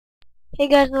Hey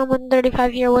guys,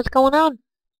 Norman35 here. What's going on?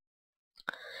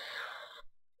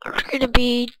 We're gonna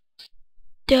be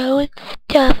doing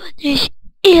stuff on this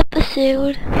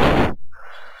episode.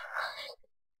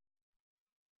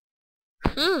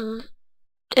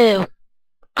 Oh,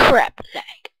 crap, lag.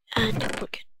 And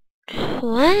duplicate.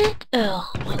 What?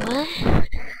 Oh, what?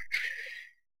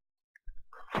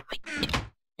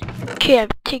 Okay, I'm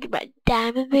taking my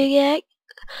diamond pickaxe.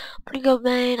 I'm gonna go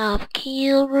mine off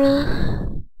camera.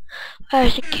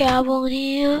 There's a cowboy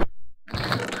here.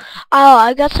 Oh,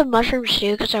 I got some mushrooms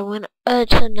too because I went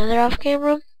to another off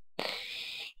camera.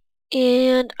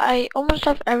 And I almost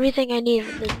have everything I need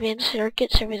for the advanced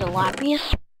circuits over the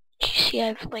lapis. You see I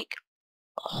have like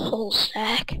a whole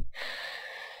stack.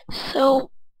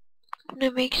 So I'm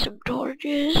gonna make some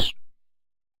torches.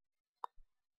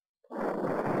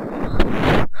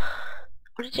 I'm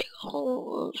gonna take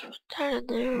all of those, put that in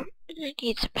there, and I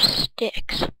need some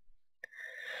sticks.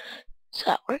 Does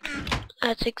that work?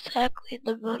 That's exactly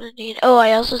the amount I need. Oh,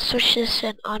 I also switched this to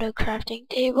an auto crafting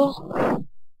table.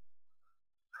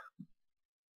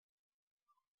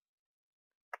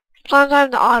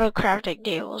 Sometimes the auto crafting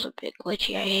table is a bit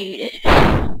glitchy, I hate it.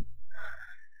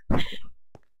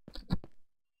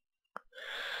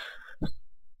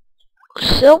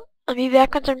 So, I'll be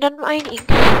back once I'm done mining.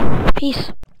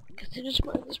 Peace. As soon as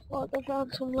I this block, I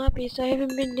found some lapis. I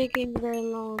haven't been digging very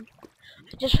long.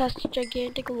 I just passed a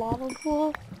gigantic lava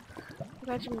pool. I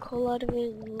got some coal out of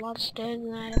it and a lot of stone,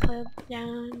 and I had to put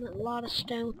down a lot of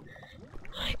stone.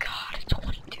 My god, it's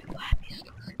 22 lapis.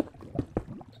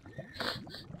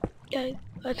 Guys,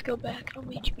 let's go back. I'll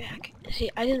meet you back. See,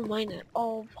 I didn't mine it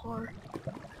all far.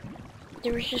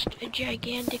 There was just a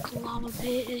gigantic lava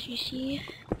pit, as you see.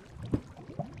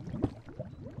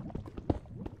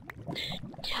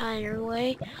 Entire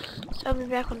way. So I'll be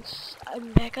back once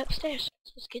I'm back upstairs.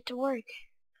 So let's get to work.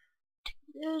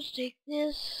 Take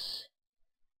this,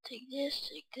 take this,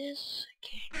 take this.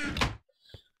 Okay.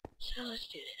 So let's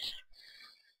do this.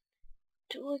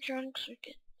 Two electronic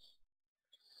circuits.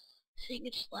 Seeing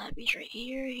its lapis right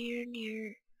here, here,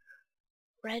 near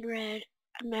red.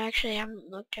 I haven't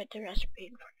looked at the recipe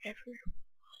in forever.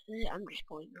 I'm just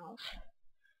going off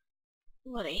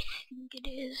what I think it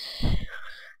is.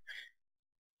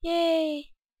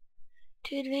 Yay!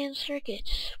 Two advanced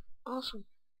circuits. Awesome.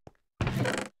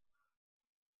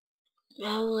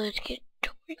 Now let's get to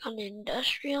work on the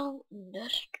industrial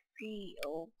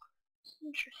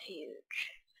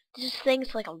centrifuge. This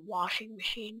thing's like a washing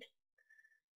machine.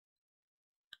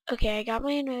 Okay, I got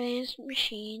my advanced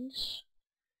machines.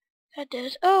 Got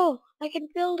this. Oh, I can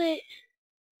build it.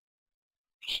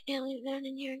 Leave down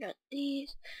in here. Got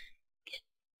these. Get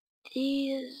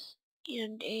these.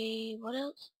 And a, what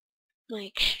else? My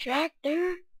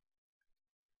extractor.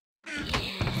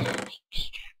 Yeah, my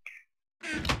extractor.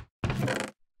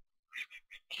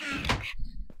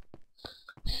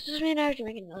 Does this mean I have to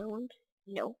make another one?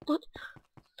 No. What?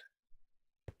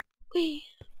 Wait.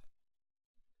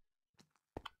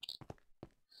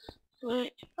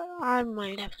 I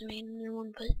might have to make another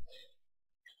one,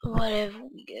 but whatever, will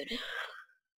be good.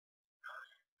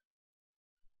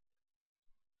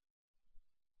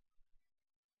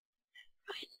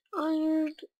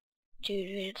 Iron.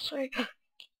 Dude, sorry.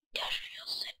 Industrial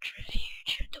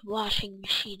centrifuge. The washing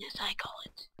machine, as I call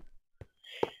it.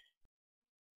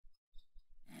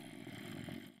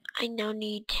 I now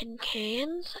need tin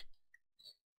cans.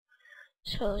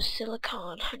 So,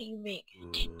 silicon, how do you make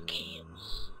tin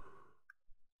cans?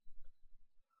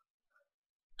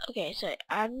 Okay, so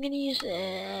I'm gonna use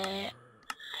a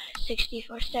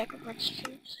 64 stack of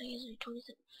redstone. So I use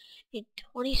 27. Need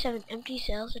 27 empty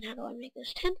cells, and how do I make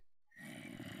this 10?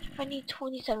 If I need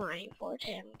 27, I need 4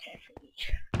 10. Okay, for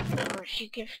each. Or she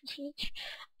gives each.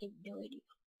 I have no idea.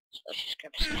 So let's just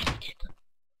grab a stack of 10.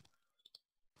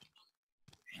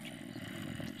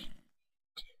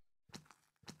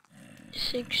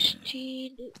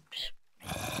 16. Oops.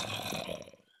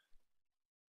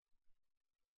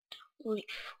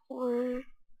 24.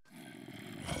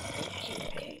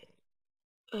 Okay.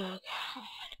 Oh god.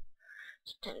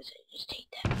 Sometimes I just take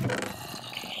that.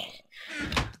 Okay.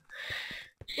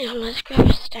 Now let's grab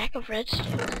a stack of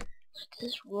redstone. Let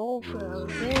this roll for a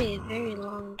very, very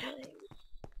long time.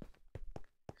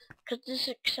 Because this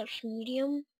accepts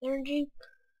medium energy,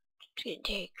 it's gonna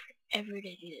take forever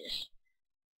to do this.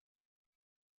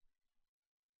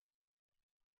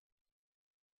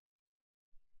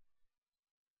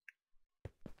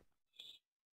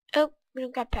 Oh, we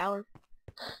don't got power.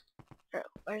 Oh,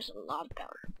 there's a lot of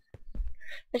power.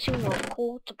 Let's see more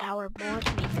coal to power more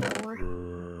to make more.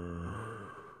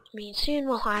 I mean, soon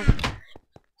we'll have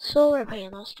solar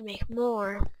panels to make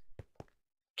more.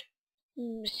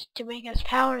 to make us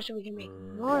power so we can make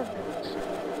more of it.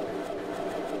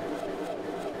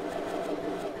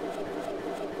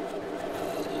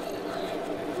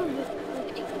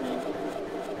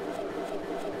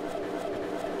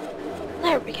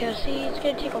 There we go, see, it's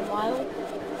gonna take a while.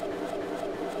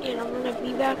 And I'm gonna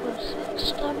be back once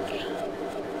it's done.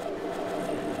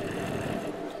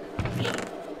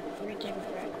 We're gonna take a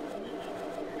break.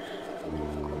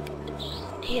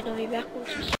 And I'll be back once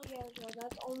it's done. Yeah, well,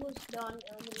 that's almost done.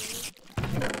 I'm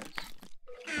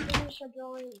gonna start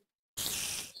drawing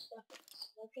stuff.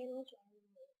 Okay, let's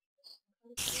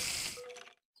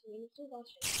so we need to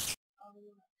watch it.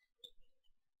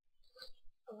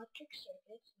 Electric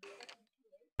circuits.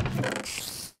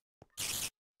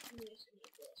 We just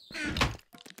need this.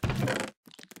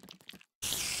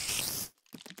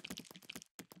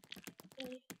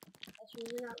 Okay, that's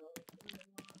really not rolling.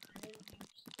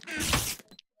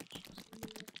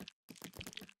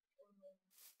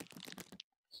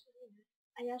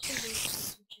 I also need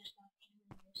some chest option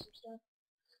and some stuff.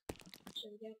 So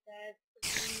we got that.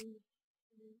 And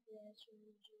this.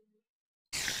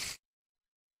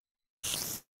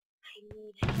 I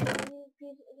need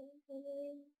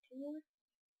two more.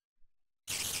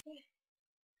 Okay.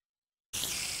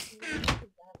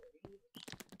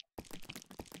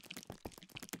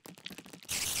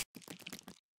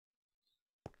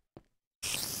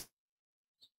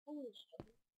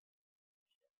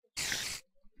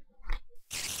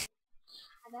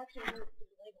 I've actually heard the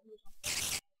Legos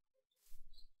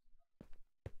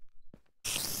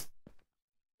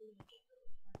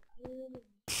on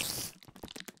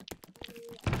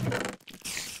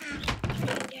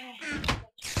yeah.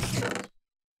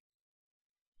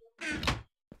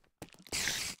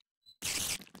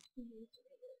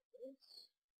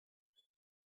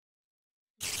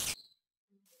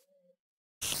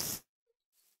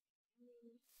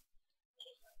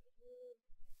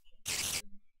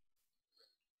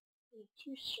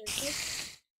 Two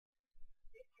circuits.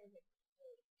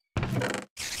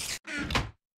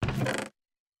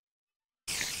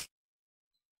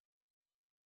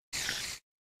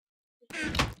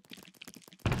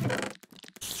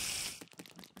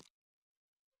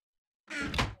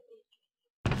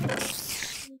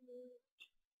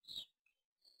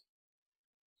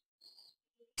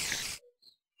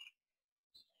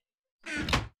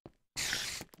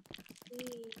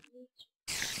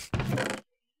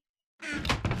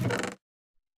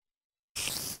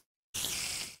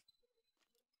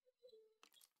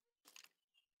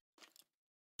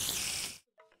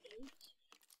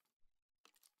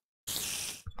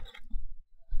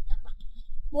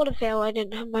 What a fail, I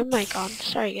didn't have my mic on.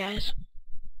 Sorry guys.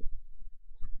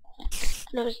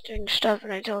 I was doing stuff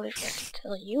and I totally forgot to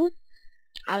tell you.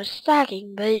 I was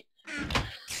stacking, but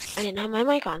I didn't have my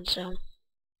mic on, so.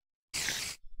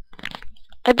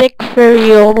 I beg for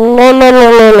you.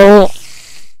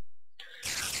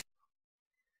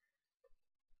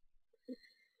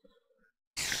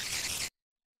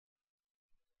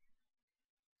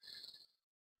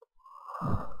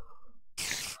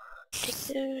 Take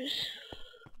those.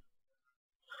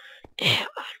 Yeah,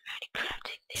 automatic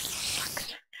crafting. This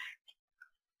sucks.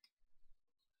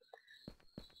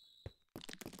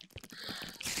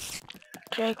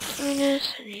 Drag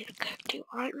furnace. I need to cook 2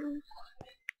 iron.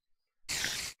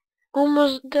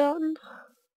 Almost done.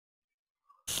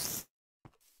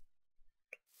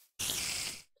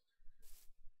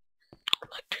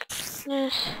 Electric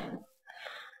furnace.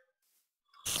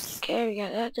 Okay, we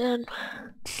got that done.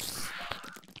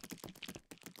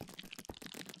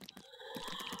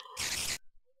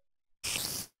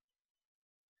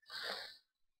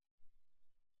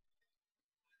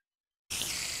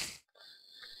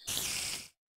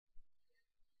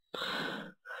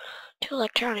 Two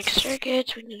electronic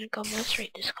circuits. We need to go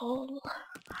rate this coal.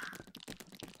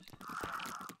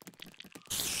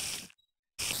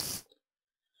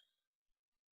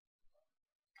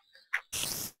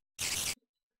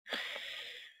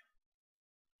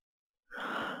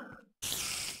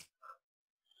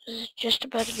 This is just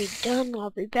about to be done. I'll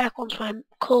be back once my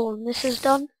coal and this is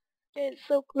done. It's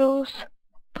so close,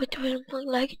 but it doesn't look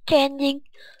like it's ending.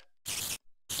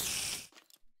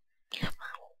 Come on.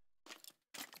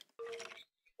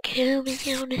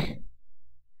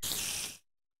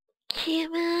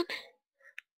 Come on.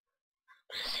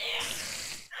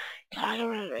 I don't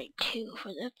want to rate 2 for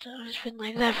that. It's been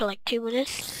like that for like 2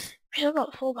 minutes. We still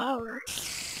got full power.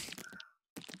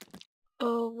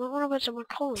 Oh, I want to put some more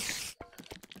coal in.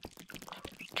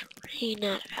 Drain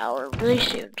out of power really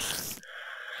soon.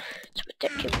 So with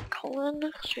that, keep coal in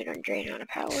so we don't drain out of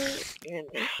power. And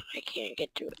I can't get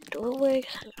through a doorway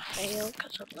because I'm gonna fail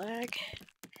because of lag.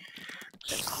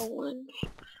 a colon.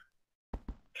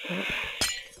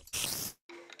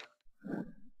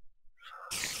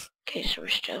 Okay, so we're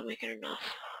still making enough.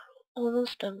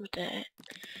 Almost done with that.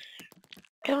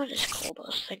 Don't just cold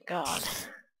us, thank God.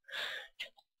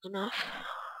 Enough.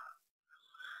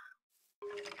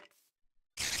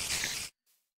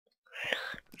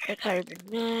 Carbon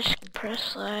mask,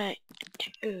 compressed light,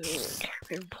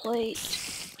 carbon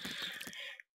plate.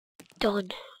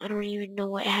 Done. I don't even know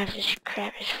what half this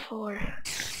crap is for.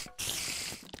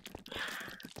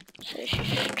 So it's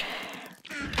just like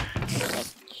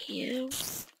here,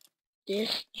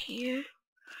 this here.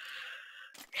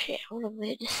 Shit, I wanna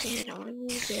move this in, I wanna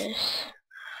move this.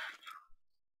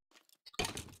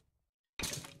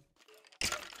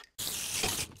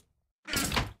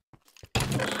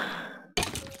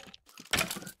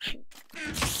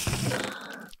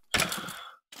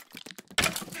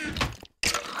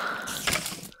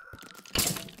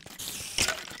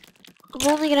 I'm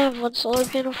only gonna have one solar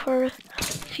panel for a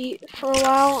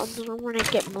while, and then I'm gonna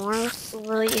get more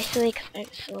really easily because I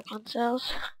have silicon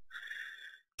cells.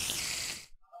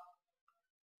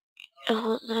 I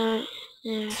want that,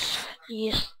 yes,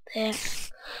 that,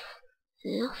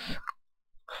 this,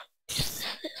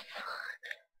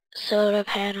 solar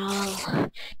panel.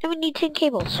 Now we need 10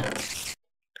 cables.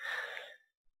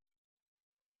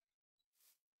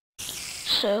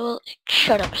 So,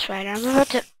 shut up, Spider. I'm about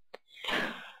to...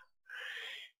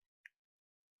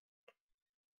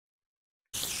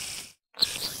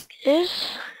 Like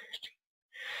this.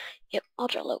 Yep,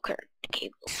 ultra low current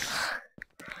cables.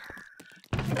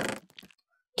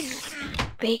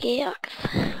 Big X.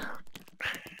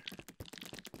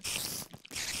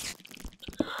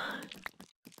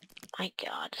 My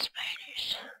God,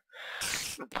 spiders. I'm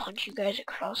gonna punch you guys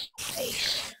across the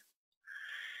face.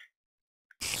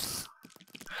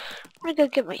 I'm gonna go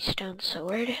get my stone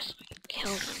sword so I can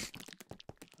kill them.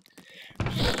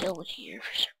 It's still here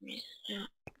for some reason. Yeah.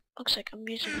 Looks like I'm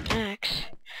using an axe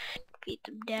to beat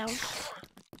them down.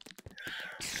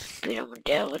 Beat them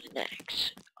down with an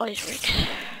axe. Always works.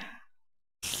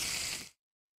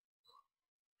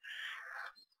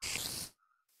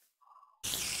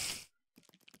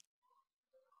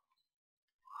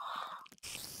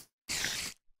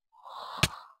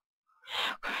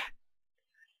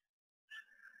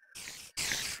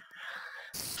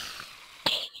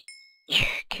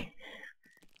 Jerk.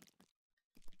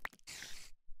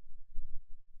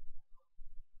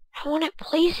 I wanna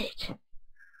place it.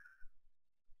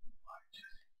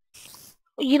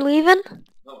 Are you leaving?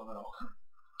 No.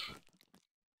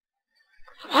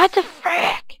 What the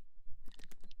frick?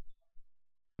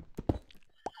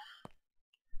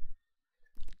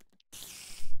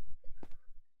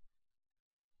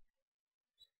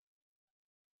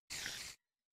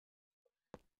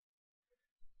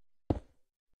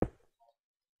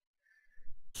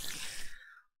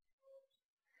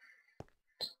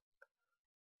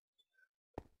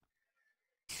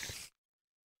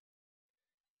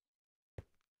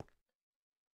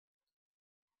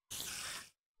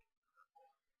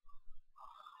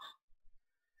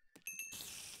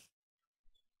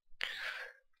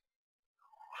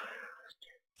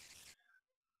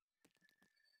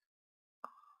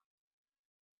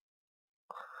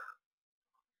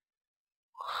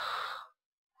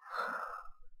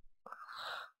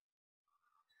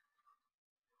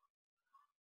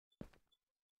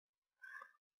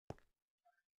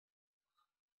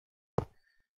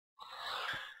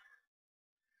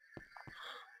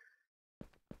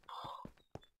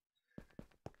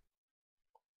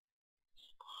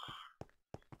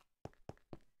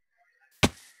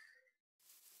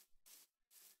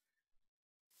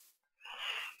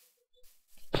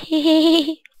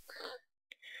 I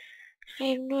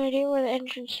have no idea where the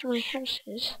entrance to my house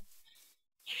is.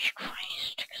 Jesus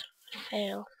Christ, because I'm gonna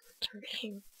fail. It's over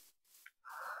here.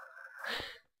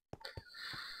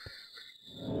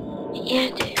 Yeah,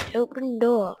 dude, open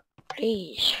door,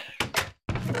 please.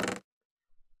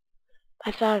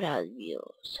 I found out the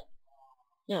wheels.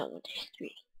 No, there's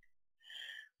 3.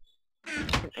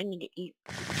 I need to eat.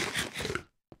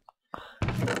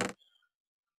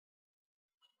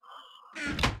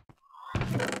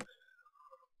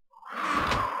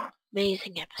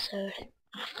 Amazing episode.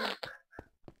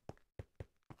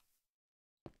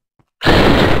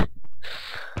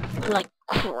 Like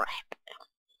crap.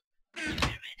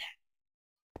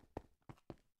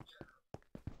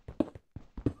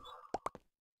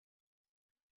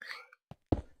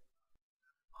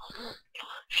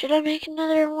 Should I make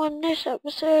another one this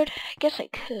episode? I guess I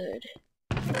could.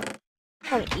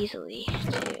 Probably easily,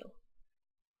 too.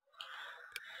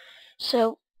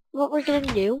 So, what we're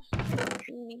gonna do, we're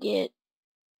gonna get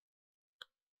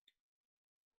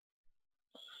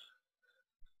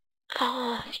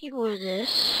A few more of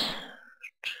this.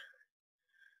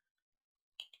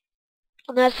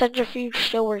 And that centrifuge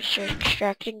still works for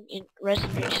extracting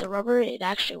resin into the rubber. It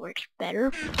actually works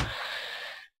better.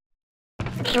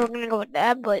 So we're gonna go with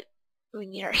that, but we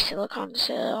need our silicon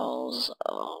cells.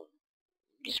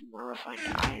 Need some more refined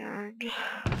iron.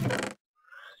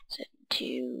 Set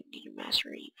 2, need to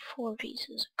macerate 4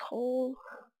 pieces of coal.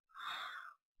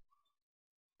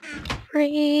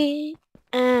 Free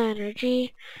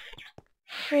energy.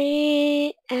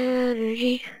 Free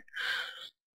energy.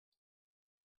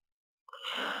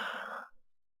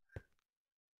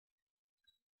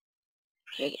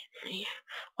 Okay,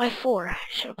 why 4? I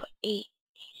should have put 8.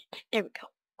 There we go.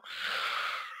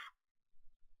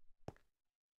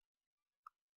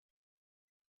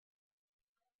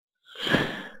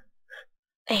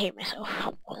 I hate myself.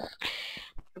 I'll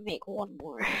make one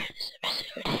more this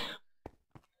episode.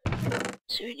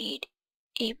 So we need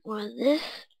 8 more of this.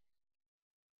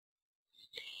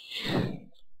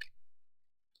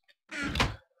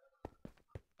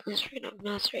 This we're gonna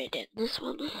macerate in this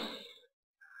one.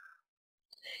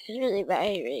 It's really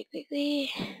bad really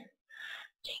quickly.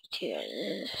 Take 2 out of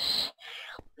this.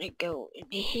 I'm gonna go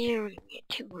into here, we're gonna get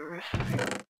 2 more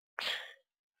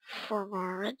 4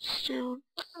 more redstone.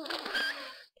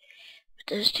 Put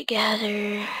those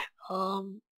together.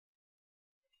 2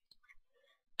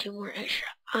 more extra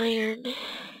iron.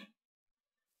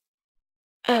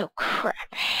 Oh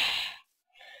crap.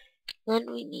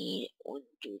 Then we need 1,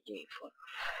 2, 3, 4, 5,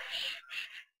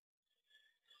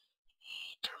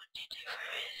 6, 1, 2,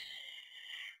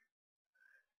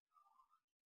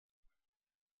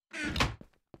 3, 4.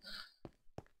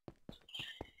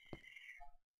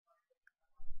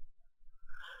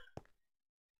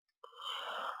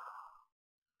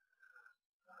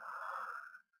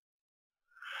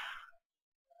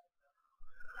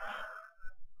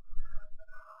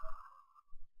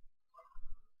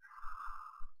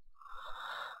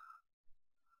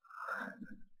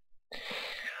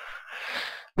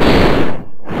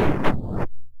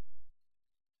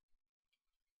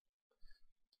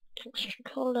 Extra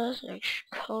coal dust, extra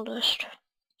coal dust.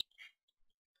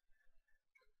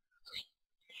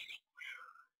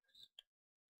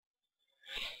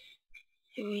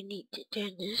 And we need to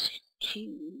turn this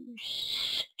into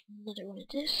another one of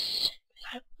this.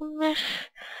 Got one mesh.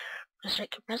 Let's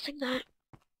start compressing that.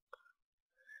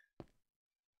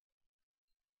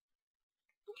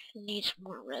 Need some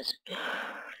more resin.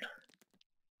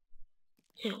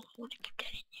 No, I want to keep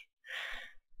that in here.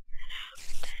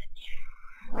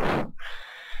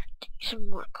 Take some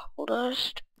more coal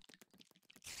dust.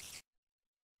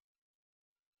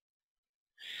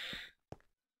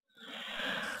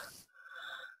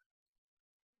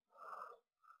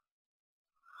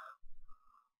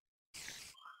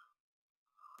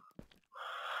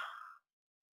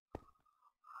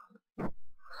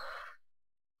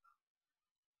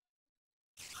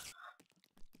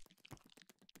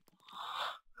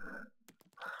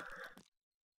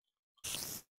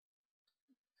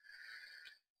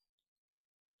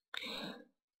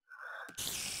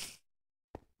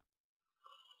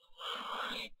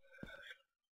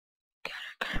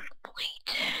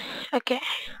 Okay.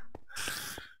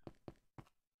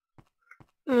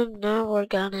 And now we're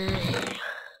gonna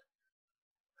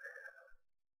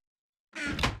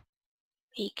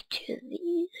make 2 of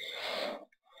these.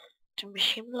 2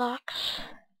 machine blocks.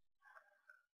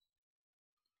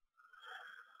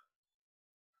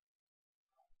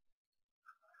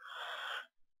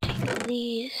 Take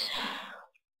these.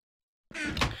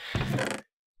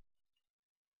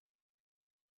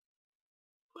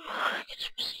 I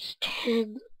guess this is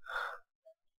 10.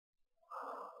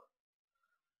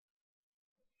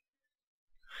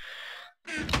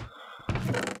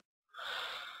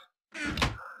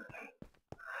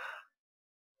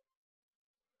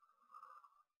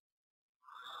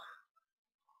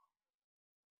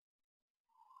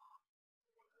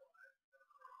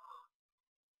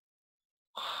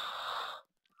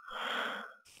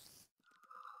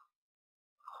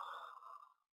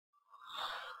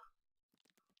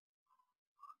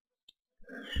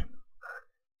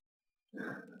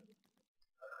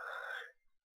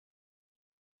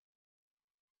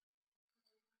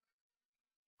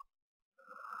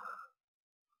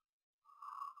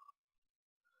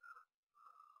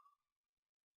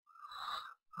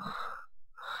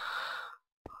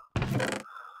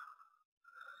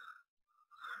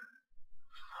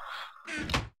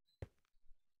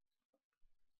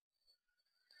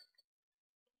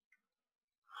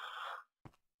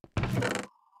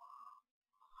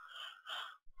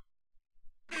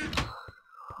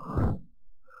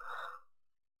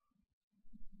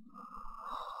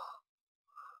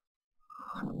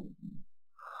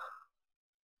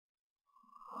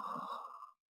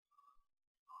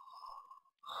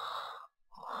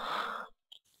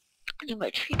 I need my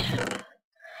tree tap.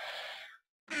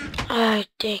 Ah,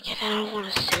 dang it, I don't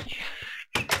want to sit.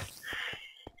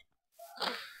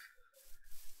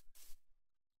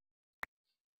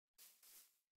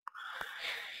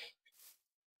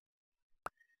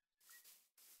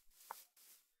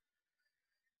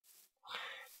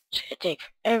 It's gonna take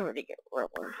forever to get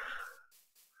rubber.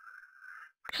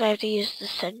 Because I have to use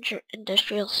the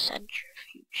industrial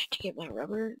centrifuge to get my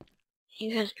rubber.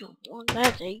 You guys know how long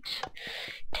that takes.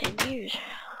 10 years.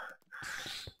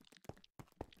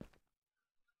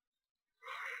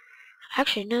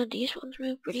 Actually, no, these ones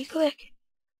move pretty quick.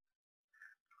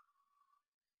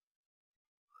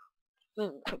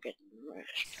 Moving quicker than the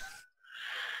rest.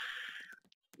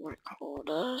 More coal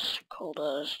dust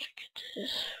to get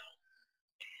this.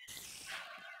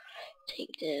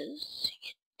 Take this,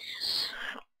 get this.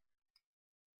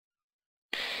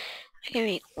 I can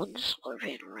make one solar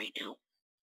panel right now.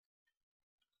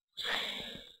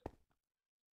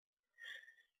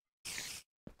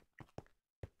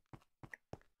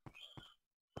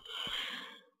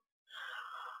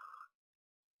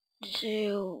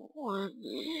 Do one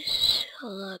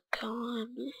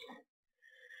silicone.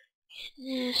 Get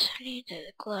this, I need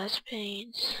the glass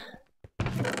panes.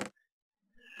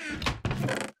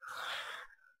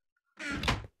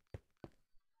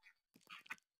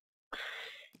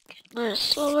 Get the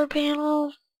solar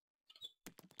panel.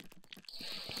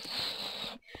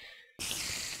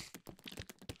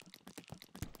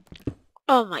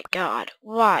 Oh my god,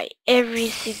 why? Every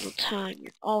single time,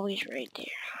 you're always right there.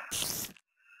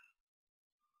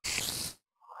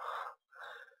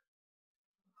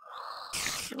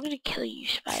 I'm gonna kill you,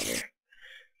 spider.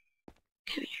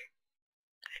 Come here.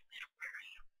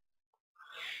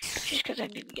 Just because I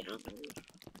didn't get on the roof.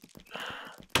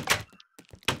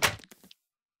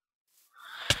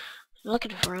 I'm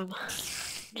looking for him.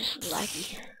 Just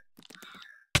lucky.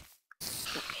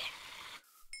 Okay.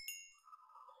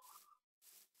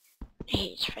 I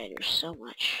hate spiders so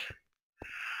much.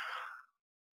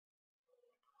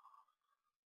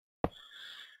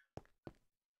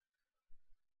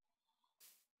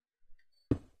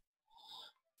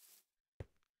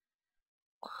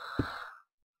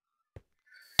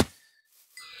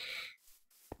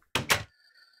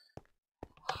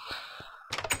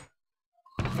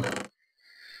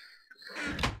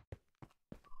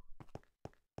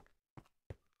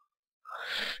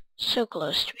 So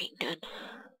close to being done.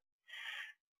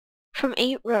 From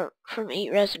 8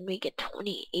 resin we get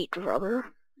 28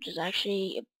 rubber, which is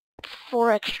actually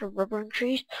 4 extra rubber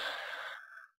trees.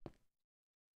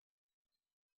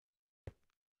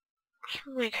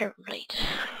 From my carbon plates.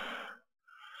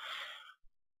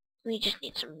 We just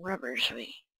need some rubber, so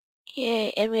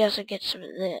yay, and we also get some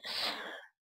of this.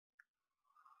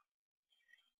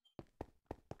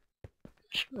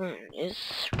 Which is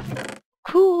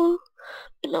cool,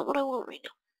 but not what I want right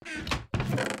now.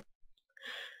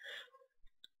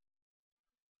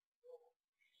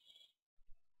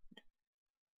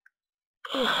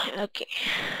 Okay.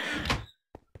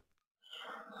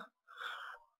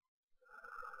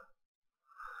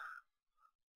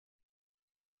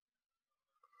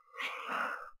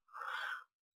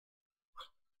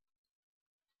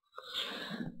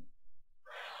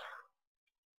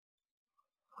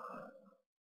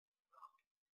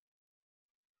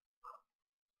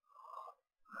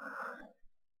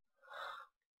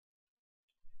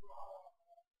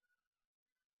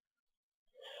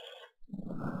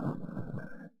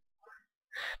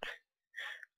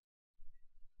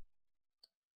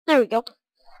 There we go.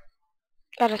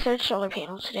 Got a 3rd solar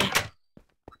panel today.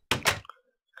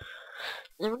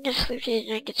 Then we're gonna sleep today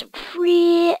and get some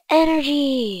free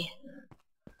energy.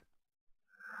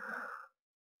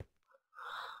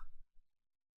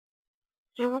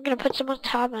 And we're gonna put some on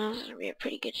top, and it's gonna be a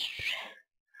pretty good.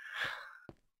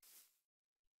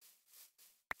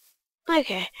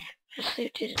 Okay, let's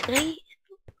sleep to the night.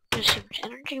 Let's see how much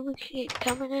energy we can get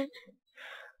coming in.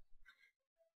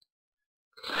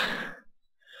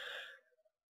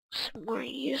 Some more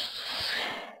use.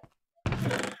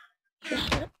 Just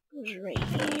that goes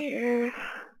right here.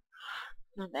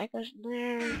 No, that goes in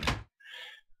there.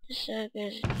 This goes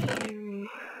in here.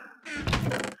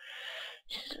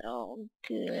 This is all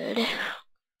good.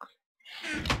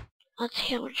 Let's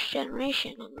see how much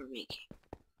generation we're making.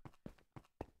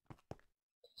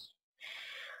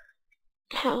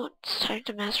 Now it's time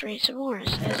to macerate some more,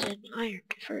 as in iron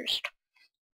first.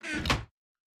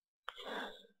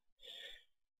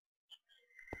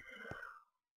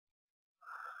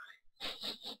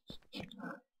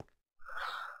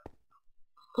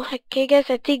 Okay guys,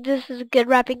 I think this is a good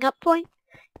wrapping up point.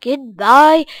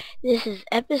 Goodbye. This is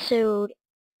episode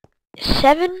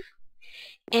 7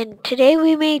 And today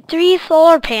we made 3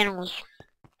 solar panels.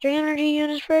 3 energy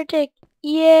units for a tick.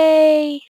 Yay!